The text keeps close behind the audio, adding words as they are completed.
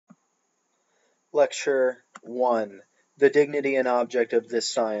Lecture 1. The dignity and object of this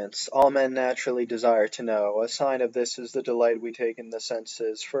science. All men naturally desire to know. A sign of this is the delight we take in the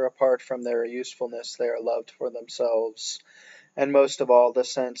senses, for apart from their usefulness they are loved for themselves, and most of all the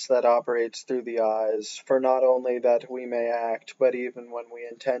sense that operates through the eyes, for not only that we may act, but even when we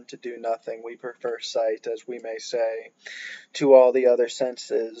intend to do nothing, we prefer sight, as we may say, to all the other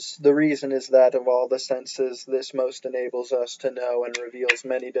senses. The reason is that of all the senses, this most enables us to know and reveals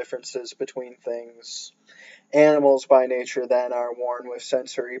many differences between things. Animals by nature, then, are born with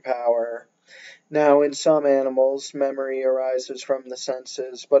sensory power. Now, in some animals, memory arises from the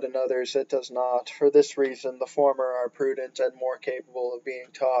senses, but in others it does not. For this reason, the former are prudent and more capable of being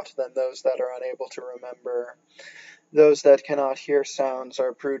taught than those that are unable to remember. Those that cannot hear sounds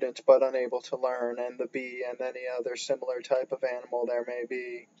are prudent but unable to learn, and the bee and any other similar type of animal there may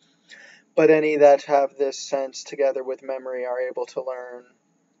be. But any that have this sense together with memory are able to learn.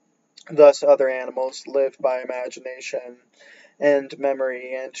 Thus other animals live by imagination and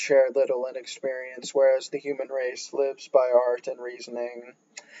memory and share little in experience, whereas the human race lives by art and reasoning.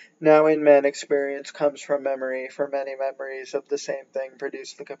 Now in men experience comes from memory, for many memories of the same thing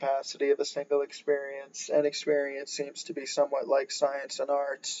produce the capacity of a single experience, and experience seems to be somewhat like science and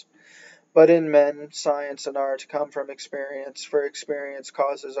art. But in men, science and art come from experience, for experience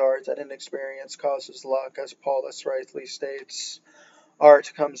causes art, and inexperience causes luck, as Paulus rightly states.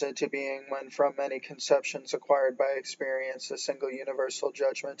 Art comes into being when from many conceptions acquired by experience a single universal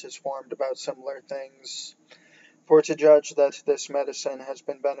judgment is formed about similar things. For to judge that this medicine has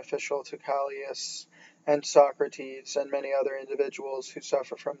been beneficial to Callias and Socrates and many other individuals who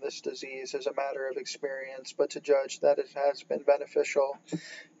suffer from this disease is a matter of experience, but to judge that it has been beneficial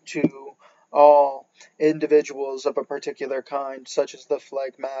to all individuals of a particular kind, such as the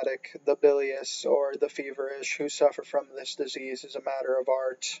phlegmatic, the bilious, or the feverish, who suffer from this disease, is a matter of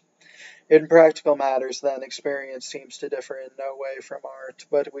art. In practical matters, then, experience seems to differ in no way from art,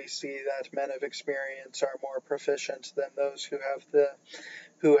 but we see that men of experience are more proficient than those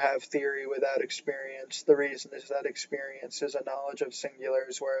who have theory without experience. The reason is that experience is a knowledge of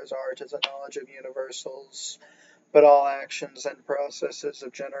singulars, whereas art is a knowledge of universals. But all actions and processes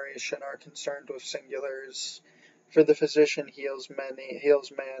of generation are concerned with singulars. For the physician heals man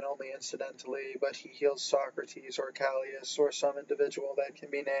only incidentally, but he heals Socrates or Callias or some individual that can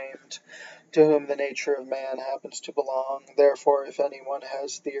be named, to whom the nature of man happens to belong. Therefore, if anyone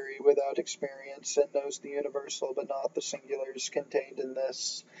has theory without experience, and knows the universal but not the singulars contained in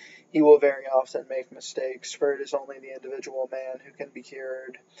this, he will very often make mistakes, for it is only the individual man who can be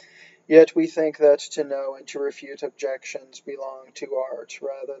cured. Yet we think that to know and to refute objections belong to art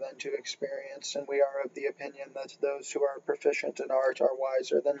rather than to experience, and we are of the opinion that those who are proficient in art are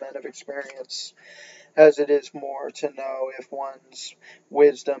wiser than men of experience, as it is more to know if one's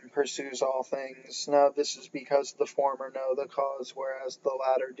wisdom pursues all things. Now this is because the former know the cause, whereas the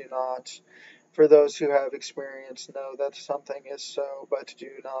latter do not. For those who have experience know that something is so, but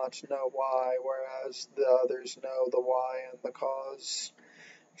do not know why, whereas the others know the why and the cause.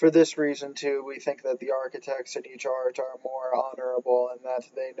 For this reason, too, we think that the architects in each art are more honorable, and that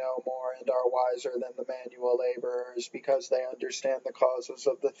they know more and are wiser than the manual laborers, because they understand the causes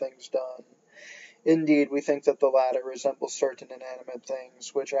of the things done. Indeed, we think that the latter resemble certain inanimate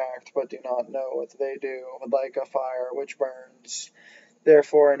things, which act but do not know what they do, like a fire which burns.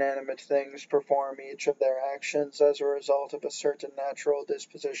 Therefore, inanimate things perform each of their actions as a result of a certain natural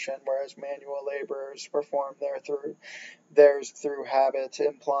disposition, whereas manual laborers perform theirs through habit,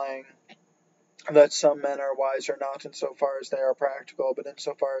 implying that some men are wiser not in so far as they are practical, but in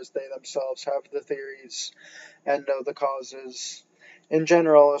so far as they themselves have the theories and know the causes. In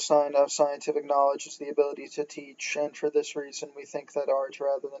general, a sign of scientific knowledge is the ability to teach, and for this reason we think that art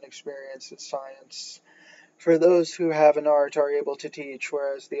rather than experience is science. For those who have an art are able to teach,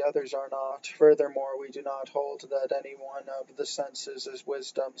 whereas the others are not. Furthermore, we do not hold that any one of the senses is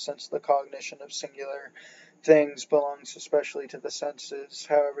wisdom, since the cognition of singular things belongs especially to the senses.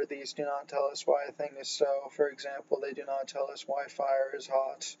 However, these do not tell us why a thing is so. For example, they do not tell us why fire is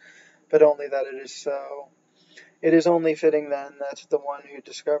hot, but only that it is so. It is only fitting, then, that the one who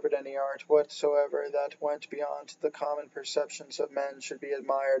discovered any art whatsoever that went beyond the common perceptions of men should be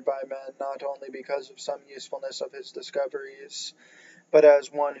admired by men, not only because of some usefulness of his discoveries, but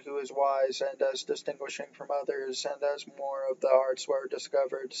as one who is wise, and as distinguishing from others, and as more of the arts were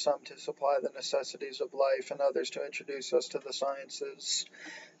discovered, some to supply the necessities of life, and others to introduce us to the sciences.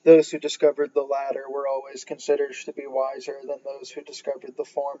 Those who discovered the latter were always considered to be wiser than those who discovered the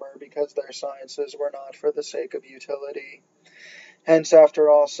former, because their sciences were not for the sake of utility. Hence, after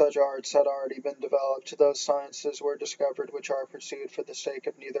all such arts had already been developed, those sciences were discovered which are pursued for the sake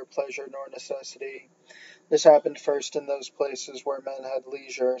of neither pleasure nor necessity. This happened first in those places where men had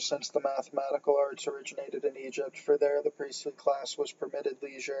leisure, since the mathematical arts originated in Egypt, for there the priestly class was permitted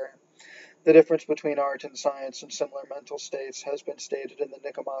leisure. The difference between art and science in similar mental states has been stated in the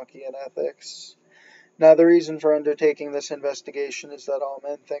Nicomachean Ethics. Now the reason for undertaking this investigation is that all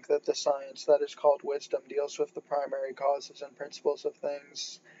men think that the science that is called wisdom deals with the primary causes and principles of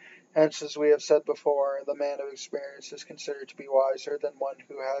things. Hence, as we have said before, the man of experience is considered to be wiser than one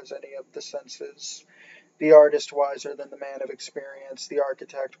who has any of the senses, the artist wiser than the man of experience, the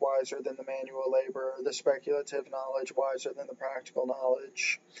architect wiser than the manual laborer, the speculative knowledge wiser than the practical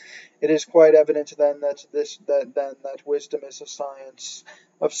knowledge. It is quite evident then that wisdom is a science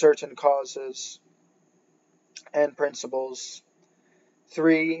of certain causes and principles.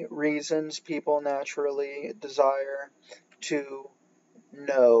 3 reasons people naturally desire to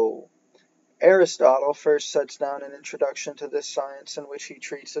know. Aristotle first sets down an introduction to this science in which he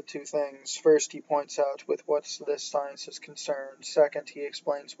treats of 2 things. First, he points out with what this science is concerned. Second, he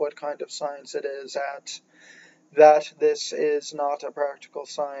explains what kind of science it is that this is not a practical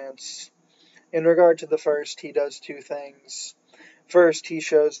science. In regard to the first, he does 2 things. First, he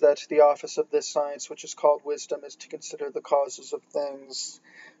shows that the office of this science, which is called wisdom, is to consider the causes of things.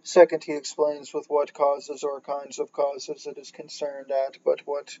 Second, he explains with what causes or kinds of causes it is concerned at,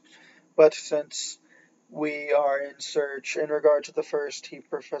 but since we are in search. In regard to the first, he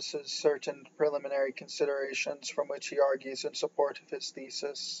professes certain preliminary considerations from which he argues in support of his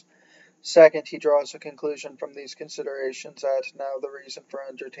thesis. Second, he draws a conclusion from these considerations at now the reason for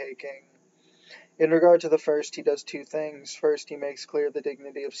undertaking. In regard to the first, he does 2 things. First, he makes clear the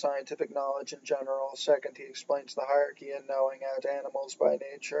dignity of scientific knowledge in general. Second, he explains the hierarchy in knowing at animals by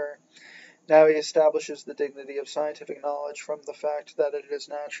nature. Now he establishes the dignity of scientific knowledge from the fact that it is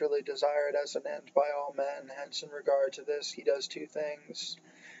naturally desired as an end by all men. Hence, in regard to this, he does 2 things.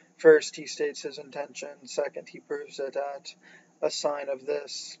 First, he states his intention. Second, he proves it at a sign of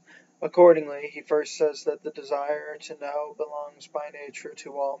this. Accordingly, he first says that the desire to know belongs by nature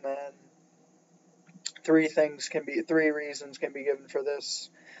to all men. 3 reasons can be given for this.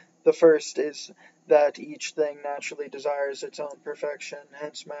 The first is that each thing naturally desires its own perfection.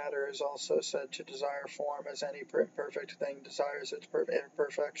 Hence, matter is also said to desire form, as any perfect thing desires its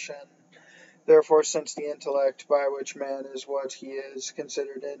perfection. Therefore, since the intellect by which man is what he is,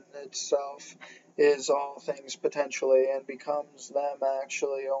 considered in itself, is all things potentially, and becomes them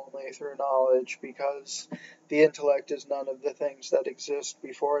actually only through knowledge, because the intellect is none of the things that exist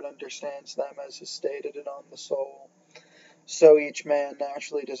before it understands them, as is stated in On the Soul. So each man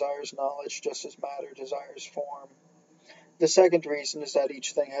naturally desires knowledge just as matter desires form. The second reason is that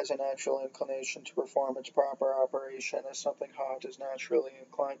each thing has a natural inclination to perform its proper operation, as something hot is naturally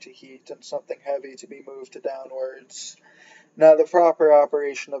inclined to heat, and something heavy to be moved downwards. Now the proper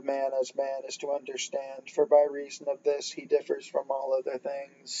operation of man as man is to understand, for by reason of this he differs from all other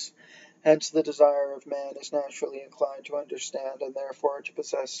things. Hence the desire of man is naturally inclined to understand, and therefore to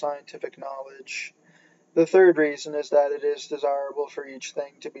possess scientific knowledge. The third reason is that it is desirable for each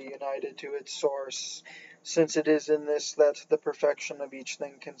thing to be united to its source, since it is in this that the perfection of each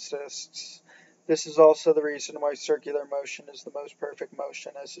thing consists. This is also the reason why circular motion is the most perfect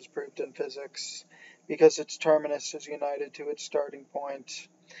motion, as is proved in physics, because its terminus is united to its starting point.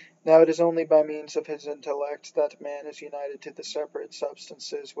 Now it is only by means of his intellect that man is united to the separate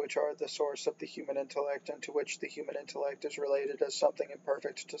substances which are the source of the human intellect, and to which the human intellect is related as something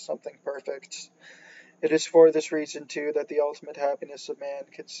imperfect to something perfect. It is for this reason, too, that the ultimate happiness of man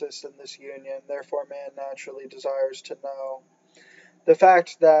consists in this union. Therefore, man naturally desires to know. The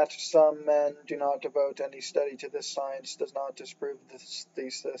fact that some men do not devote any study to this science does not disprove this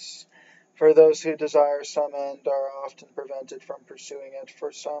thesis. For those who desire some end are often prevented from pursuing it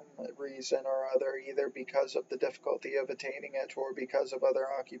for some reason or other, either because of the difficulty of attaining it or because of other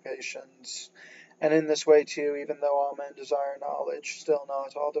occupations. And in this way, too, even though all men desire knowledge, still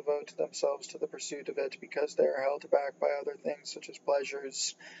not all devote themselves to the pursuit of it, because they are held back by other things such as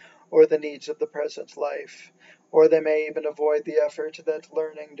pleasures, or the needs of the present life, or they may even avoid the effort that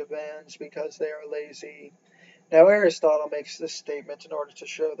learning demands because they are lazy. Now Aristotle makes this statement in order to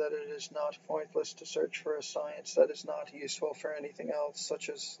show that it is not pointless to search for a science that is not useful for anything else, such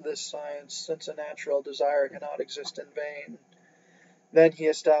as this science, since a natural desire cannot exist in vain. Then he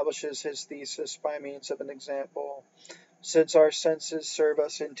establishes his thesis by means of an example. Since our senses serve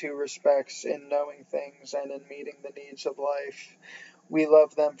us in 2 respects, in knowing things and in meeting the needs of life, we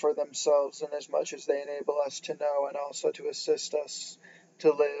love them for themselves inasmuch as they enable us to know and also to assist us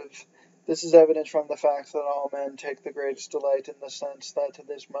to live. This is evident from the fact that all men take the greatest delight in the sense that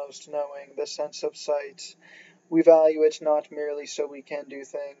is most knowing, the sense of sight. We value it not merely so we can do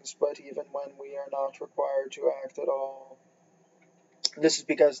things, but even when we are not required to act at all. This is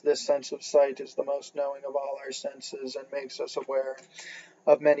because this sense of sight is the most knowing of all our senses and makes us aware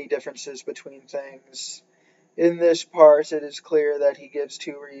of many differences between things. In this part, it is clear that he gives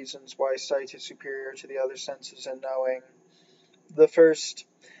two reasons why sight is superior to the other senses in knowing. The first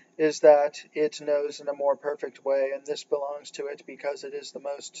is that it knows in a more perfect way, and this belongs to it because it is the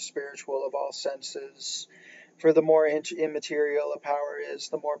most spiritual of all senses. For the more immaterial a power is,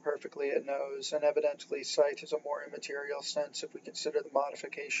 the more perfectly it knows, and evidently sight is a more immaterial sense if we consider the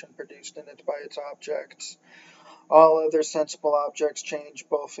modification produced in it by its objects. All other sensible objects change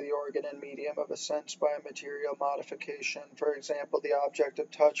both the organ and medium of a sense by a material modification. For example, the object of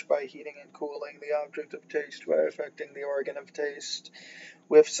touch by heating and cooling, the object of taste by affecting the organ of taste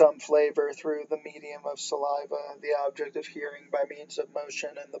with some flavor through the medium of saliva, the object of hearing by means of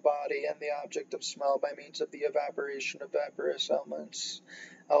motion in the body, and the object of smell by means of the evaporation of vaporous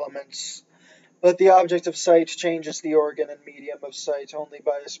elements. But the object of sight changes the organ and medium of sight only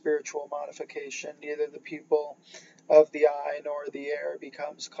by a spiritual modification. Neither the pupil of the eye nor the air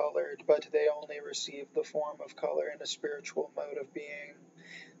becomes colored, but they only receive the form of color in a spiritual mode of being.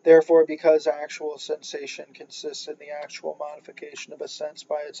 Therefore, because actual sensation consists in the actual modification of a sense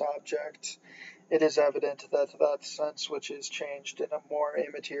by its object, it is evident that that sense which is changed in a more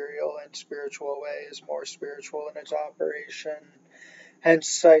immaterial and spiritual way is more spiritual in its operation. Hence,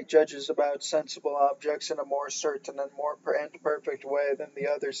 sight judges about sensible objects in a more certain and more perfect way than the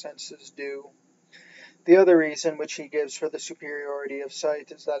other senses do. The other reason which he gives for the superiority of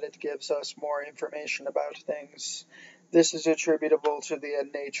sight is that it gives us more information about things. This is attributable to the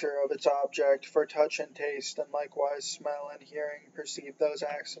nature of its object, for touch and taste, and likewise smell and hearing, perceive those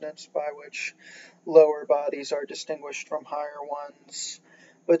accidents by which lower bodies are distinguished from higher ones.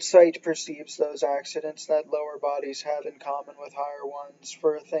 But sight perceives those accidents that lower bodies have in common with higher ones,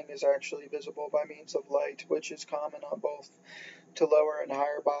 for a thing is actually visible by means of light, which is common on both to lower and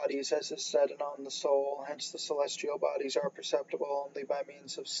higher bodies, as is said in On the Soul. Hence the celestial bodies are perceptible only by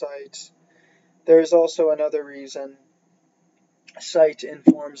means of sight. There is also another reason. Sight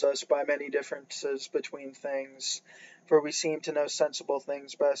informs us by many differences between things, for we seem to know sensible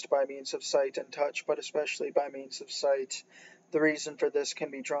things best by means of sight and touch, but especially by means of sight. The reason for this can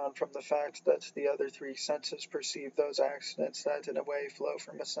be drawn from the fact that the other three senses perceive those accidents that in a way flow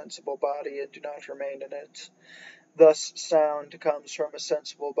from a sensible body and do not remain in it. Thus sound comes from a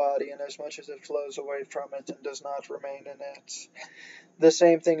sensible body, inasmuch as it flows away from it and does not remain in it. The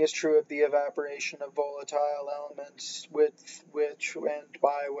same thing is true of the evaporation of volatile elements, with which and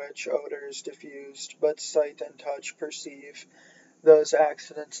by which odor is diffused, but sight and touch perceive those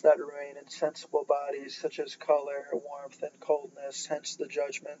accidents that remain in sensible bodies, such as color, warmth, and coldness. Hence the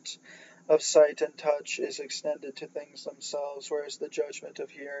judgment of sight and touch is extended to things themselves, whereas the judgment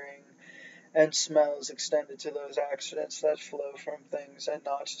of hearing and smell is extended to those accidents that flow from things and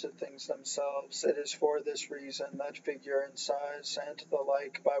not to things themselves. It is for this reason that figure and size and the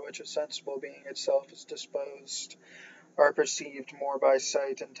like, by which a sensible being itself is disposed, are perceived more by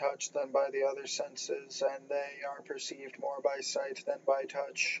sight and touch than by the other senses, and they are perceived more by sight than by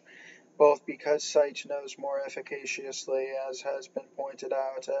touch, both because sight knows more efficaciously, as has been pointed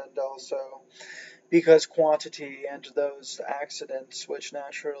out, and also because quantity and those accidents which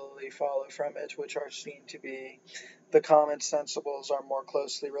naturally follow from it, which are seen to be the common sensibles, are more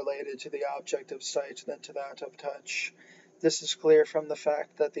closely related to the object of sight than to that of touch. This is clear from the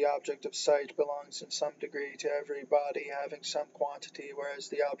fact that the object of sight belongs in some degree to every body having some quantity, whereas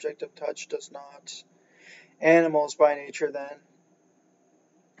the object of touch does not. Animals by nature, then,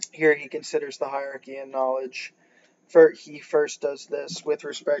 here he considers the hierarchy in knowledge. He first does this with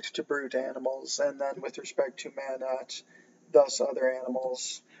respect to brute animals, and then with respect to manat, thus other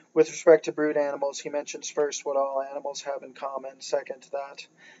animals. With respect to brute animals, he mentions first what all animals have in common, second that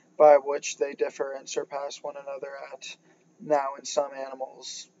by which they differ and surpass one another at now in some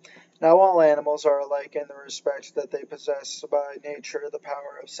animals. Now all animals are alike in the respect that they possess by nature the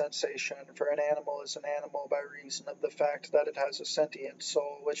power of sensation, for an animal is an animal by reason of the fact that it has a sentient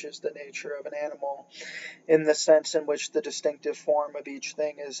soul, which is the nature of an animal, in the sense in which the distinctive form of each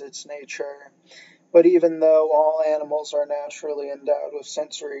thing is its nature. But even though all animals are naturally endowed with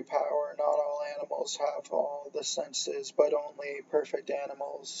sensory power, not all animals have all the senses, but only perfect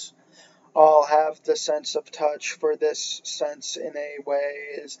animals. All have the sense of touch, for this sense in a way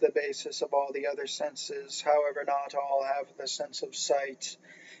is the basis of all the other senses. However, not all have the sense of sight,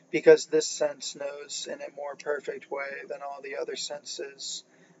 because this sense knows in a more perfect way than all the other senses.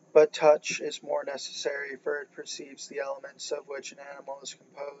 But touch is more necessary, for it perceives the elements of which an animal is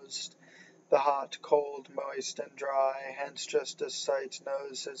composed, the hot, cold, moist, and dry. Hence, just as sight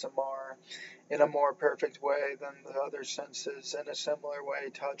knows in a more perfect way than the other senses, in a similar way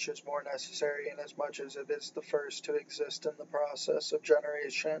touch is more necessary, inasmuch as it is the first to exist in the process of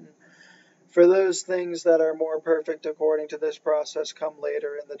generation. For those things that are more perfect according to this process come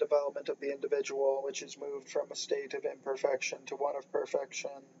later in the development of the individual, which is moved from a state of imperfection to one of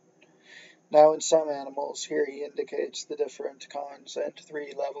perfection. Now, in some animals, here he indicates the different kinds and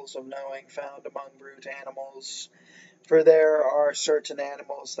three levels of knowing found among brute animals. For there are certain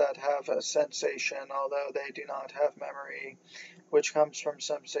animals that have a sensation, although they do not have memory, which comes from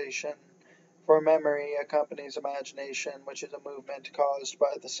sensation. For memory accompanies imagination, which is a movement caused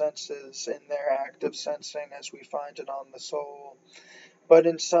by the senses in their act of sensing, as we find it on the soul. But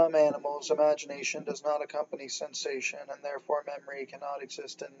in some animals, imagination does not accompany sensation, and therefore memory cannot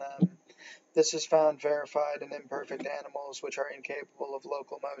exist in them. This is found verified in imperfect animals which are incapable of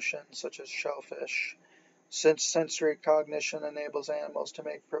local motion, such as shellfish. Since sensory cognition enables animals to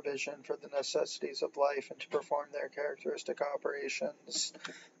make provision for the necessities of life and to perform their characteristic operations,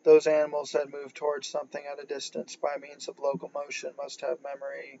 those animals that move towards something at a distance by means of local motion must have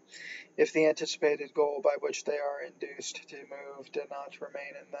memory. If the anticipated goal by which they are induced to move did not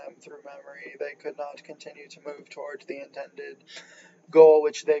remain in them through memory, they could not continue to move towards the intended goal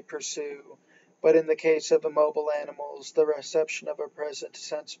which they pursue. But in the case of immobile animals, the reception of a present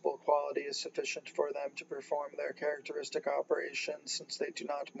sensible quality is sufficient for them to perform their characteristic operations, since they do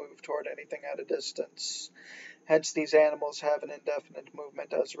not move toward anything at a distance. Hence these animals have an indefinite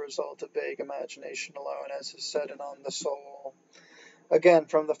movement as a result of vague imagination alone, as is said in On the Soul. Again,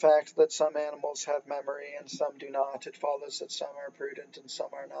 from the fact that some animals have memory and some do not, it follows that some are prudent and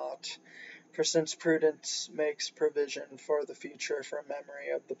some are not. For since prudence makes provision for the future from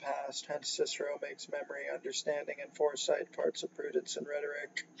memory of the past, hence Cicero makes memory, understanding, and foresight parts of prudence and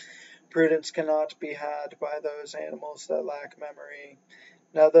rhetoric. Prudence cannot be had by those animals that lack memory.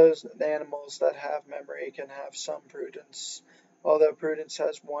 Now those animals that have memory can have some prudence, although prudence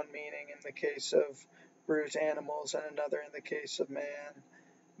has one meaning in the case of brute animals and another in the case of man.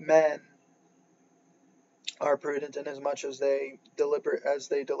 Men are prudent inasmuch as they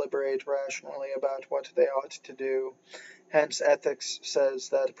deliberate rationally about what they ought to do. Hence ethics says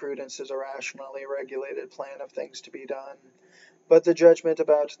that prudence is a rationally regulated plan of things to be done. But the judgment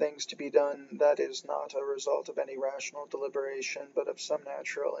about things to be done that is not a result of any rational deliberation, but of some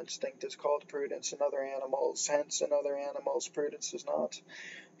natural instinct, is called prudence in other animals. Hence, in other animals, prudence is not.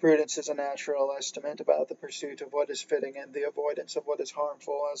 Prudence is a natural estimate about the pursuit of what is fitting and the avoidance of what is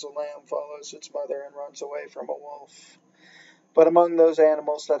harmful, as a lamb follows its mother and runs away from a wolf. But among those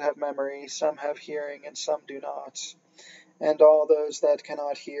animals that have memory, some have hearing and some do not. And all those that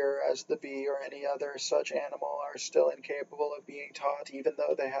cannot hear, as the bee or any other such animal, are still incapable of being taught, even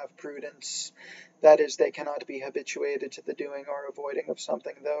though they have prudence. That is, they cannot be habituated to the doing or avoiding of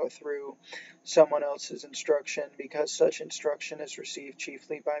something, though through someone else's instruction, because such instruction is received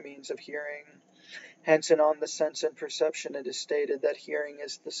chiefly by means of hearing. Hence, in On the Sense and Perception, it is stated that hearing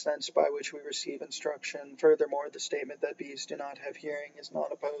is the sense by which we receive instruction. Furthermore, the statement that bees do not have hearing is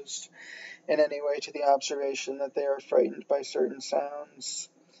not opposed in any way to the observation that they are frightened by certain sounds.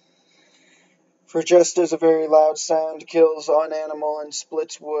 For just as a very loud sound kills an animal and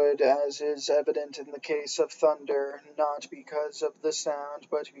splits wood, as is evident in the case of thunder, not because of the sound,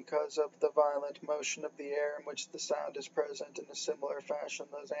 but because of the violent motion of the air in which the sound is present, in a similar fashion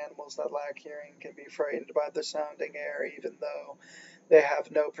those animals that lack hearing can be frightened by the sounding air, even though they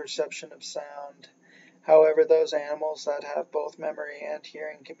have no perception of sound. However, those animals that have both memory and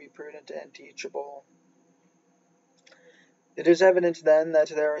hearing can be prudent and teachable. It is evident, then, that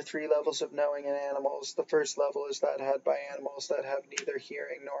there are three levels of knowing in animals. The first level is that had by animals that have neither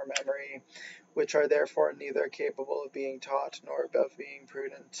hearing nor memory, which are therefore neither capable of being taught nor of being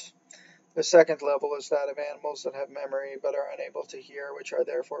prudent. The second level is that of animals that have memory but are unable to hear, which are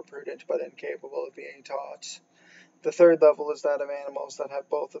therefore prudent but incapable of being taught. The third level is that of animals that have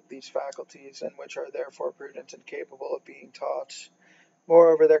both of these faculties, and which are therefore prudent and capable of being taught.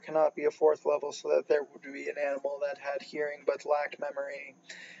 Moreover, there cannot be a fourth level, so that there would be an animal that had hearing but lacked memory.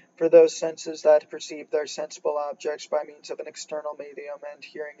 For those senses that perceive their sensible objects by means of an external medium, and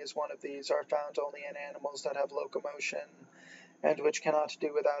hearing is one of these, are found only in animals that have locomotion, and which cannot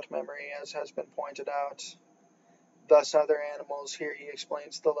do without memory, as has been pointed out. Thus other animals, here he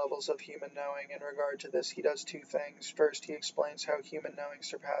explains the levels of human knowing. In regard to this, he does two things. First, he explains how human knowing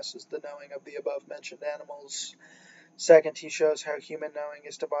surpasses the knowing of the above-mentioned animals. Second, he shows how human knowing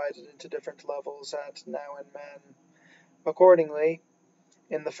is divided into different levels now in men. Accordingly,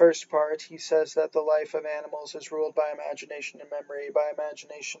 In the first part, he says that the life of animals is ruled by imagination and memory, by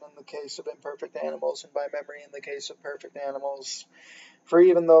imagination in the case of imperfect animals, and by memory in the case of perfect animals. For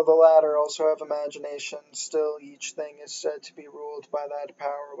even though the latter also have imagination, still each thing is said to be ruled by that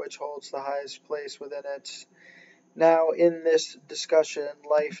power which holds the highest place within it. Now, in this discussion,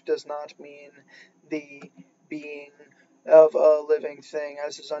 life does not mean the being of a living thing,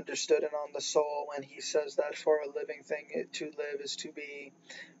 as is understood in On the Soul, when he says that for a living thing to live is to be.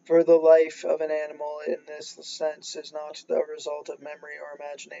 For the life of an animal in this sense is not the result of memory or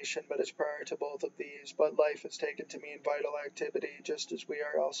imagination, but is prior to both of these. But life is taken to mean vital activity, just as we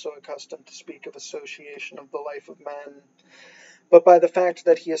are also accustomed to speak of association of the life of men. But by the fact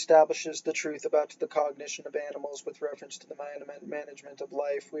that he establishes the truth about the cognition of animals with reference to the management of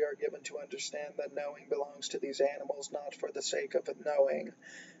life, we are given to understand that knowing belongs to these animals not for the sake of knowing,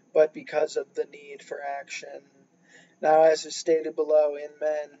 but because of the need for action. Now, as is stated below, in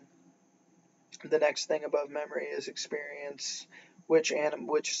men, the next thing above memory is experience, which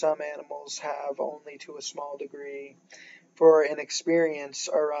some animals have only to a small degree. For an experience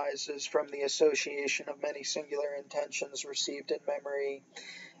arises from the association of many singular intentions received in memory,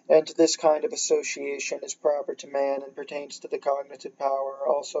 and this kind of association is proper to man and pertains to the cognitive power,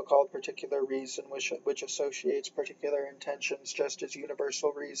 also called particular reason, which associates particular intentions, just as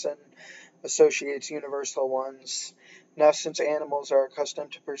universal reason associates universal ones. Now, since animals are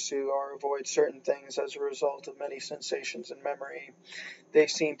accustomed to pursue or avoid certain things as a result of many sensations in memory, they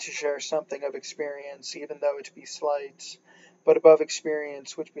seem to share something of experience, even though it be slight. But above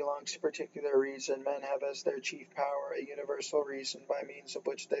experience, which belongs to particular reason, men have as their chief power a universal reason by means of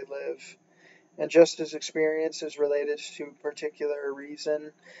which they live. And just as experience is related to particular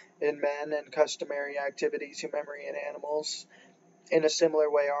reason in men and customary activity to memory in animals, in a similar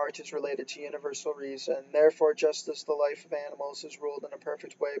way art is related to universal reason. Therefore, just as the life of animals is ruled in a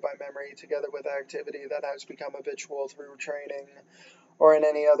perfect way by memory together with activity that has become habitual through training, or in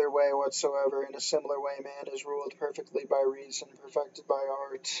any other way whatsoever, in a similar way man is ruled perfectly by reason, perfected by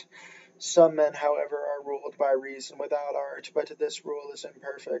art. Some men, however, are ruled by reason without art, but this rule is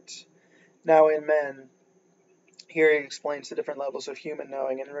imperfect. Now in men, here he explains the different levels of human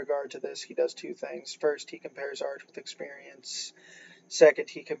knowing, and in regard to this he does two things. First, he compares art with experience. Second,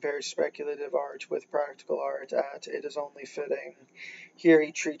 he compares speculative art with practical art at it is only fitting. Here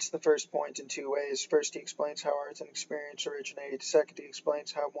he treats the first point in two ways. First, he explains how art and experience originate. Second, he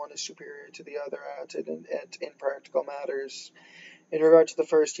explains how one is superior to the other at in practical matters. In regard to the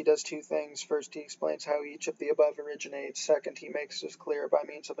first, he does two things. First, he explains how each of the above originates. Second, he makes this clear by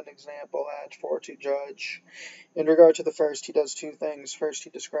means of an example at for to judge. In regard to the first, he does two things. First, he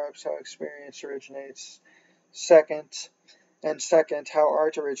describes how experience originates. Second, how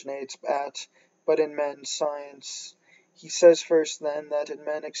art originates at, but in men's science. He says first, then, that in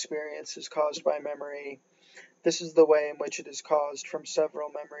men experience is caused by memory. This is the way in which it is caused. From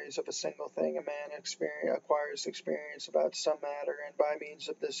several memories of a single thing, a man acquires experience about some matter, and by means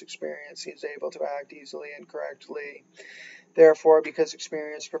of this experience he is able to act easily and correctly. Therefore, because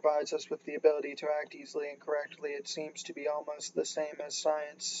experience provides us with the ability to act easily and correctly, it seems to be almost the same as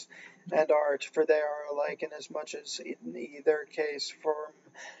science and art, for they are alike inasmuch as in either case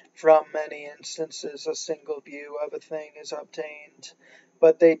from many instances a single view of a thing is obtained.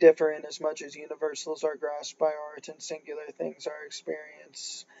 But they differ inasmuch as universals are grasped by art and singular things are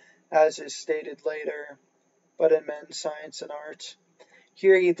experienced, as is stated later, but in men's science and art.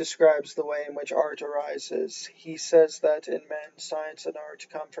 Here he describes the way in which art arises. He says that in men science and art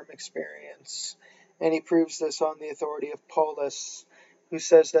come from experience, and he proves this on the authority of Paulus, who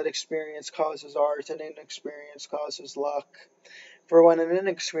says that experience causes art and inexperience causes luck. For when an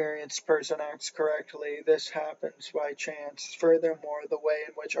inexperienced person acts correctly, this happens by chance. Furthermore, the way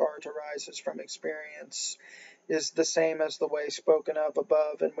in which art arises from experience is the same as the way spoken of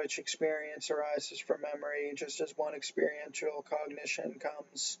above, in which experience arises from memory, just as one experiential cognition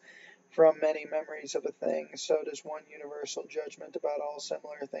comes from many memories of a thing, so does one universal judgment about all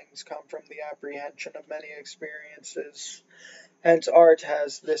similar things come from the apprehension of many experiences. Hence art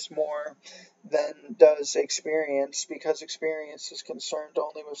has this more than does experience, because experience is concerned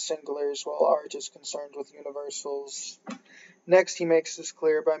only with singulars, while art is concerned with universals. Next, he makes this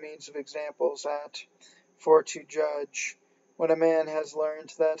clear by means of examples at for to judge. When a man has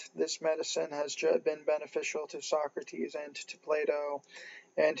learned that this medicine has been beneficial to Socrates and to Plato,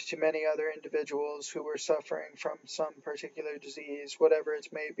 and to many other individuals who were suffering from some particular disease, whatever it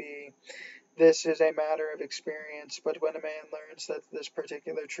may be, this is a matter of experience. But when a man learns that this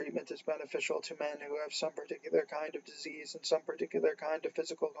particular treatment is beneficial to men who have some particular kind of disease and some particular kind of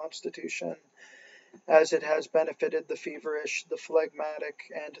physical constitution, as it has benefited the feverish, the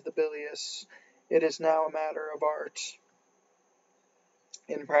phlegmatic, and the bilious. It is now a matter of art.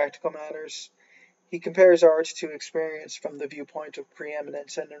 In practical matters, he compares art to experience from the viewpoint of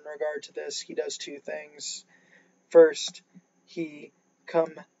preeminence, and in regard to this, he does two things. First, he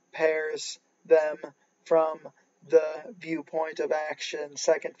compares them from the viewpoint of action,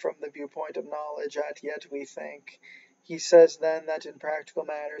 second, from the viewpoint of knowledge, yet we think. He says then that in practical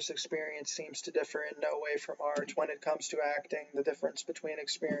matters experience seems to differ in no way from art. When it comes to acting, the difference between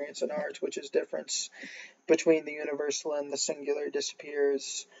experience and art, which is difference between the universal and the singular,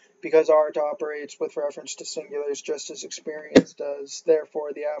 disappears, because art operates with reference to singulars just as experience does.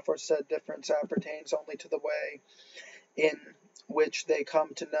 Therefore, the aforesaid difference appertains only to the way in which they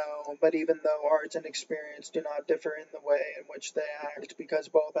come to know, but even though art and experience do not differ in the way in which they act, because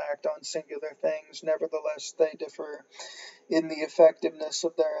both act on singular things, nevertheless they differ in the effectiveness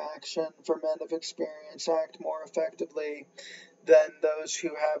of their action, for men of experience act more effectively than those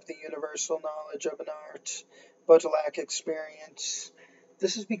who have the universal knowledge of an art, but lack experience.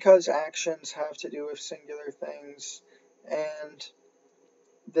 This is because actions have to do with singular things, and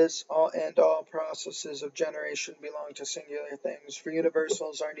all processes of generation belong to singular things, for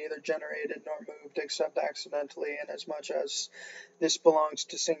universals are neither generated nor moved except accidentally, inasmuch as this belongs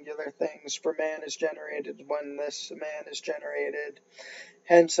to singular things, for man is generated when this man is generated.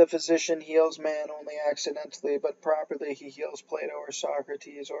 Hence a physician heals man only accidentally, but properly he heals Plato or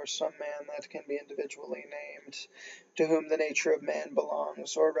Socrates, or some man that can be individually named, to whom the nature of man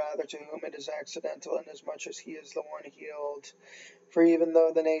belongs, or rather to whom it is accidental, inasmuch as he is the one healed. For even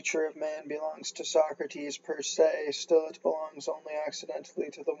though the nature of man belongs to Socrates per se, still it belongs only accidentally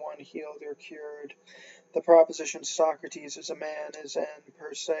to the one healed or cured. The proposition Socrates is a man is an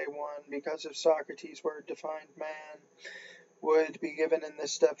per se one, because if Socrates were defined man, would be given in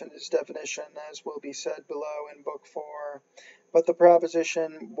his definition, as will be said below in Book 4. But the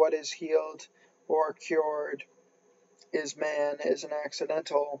proposition what is healed or cured is man is an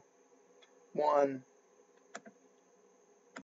accidental one,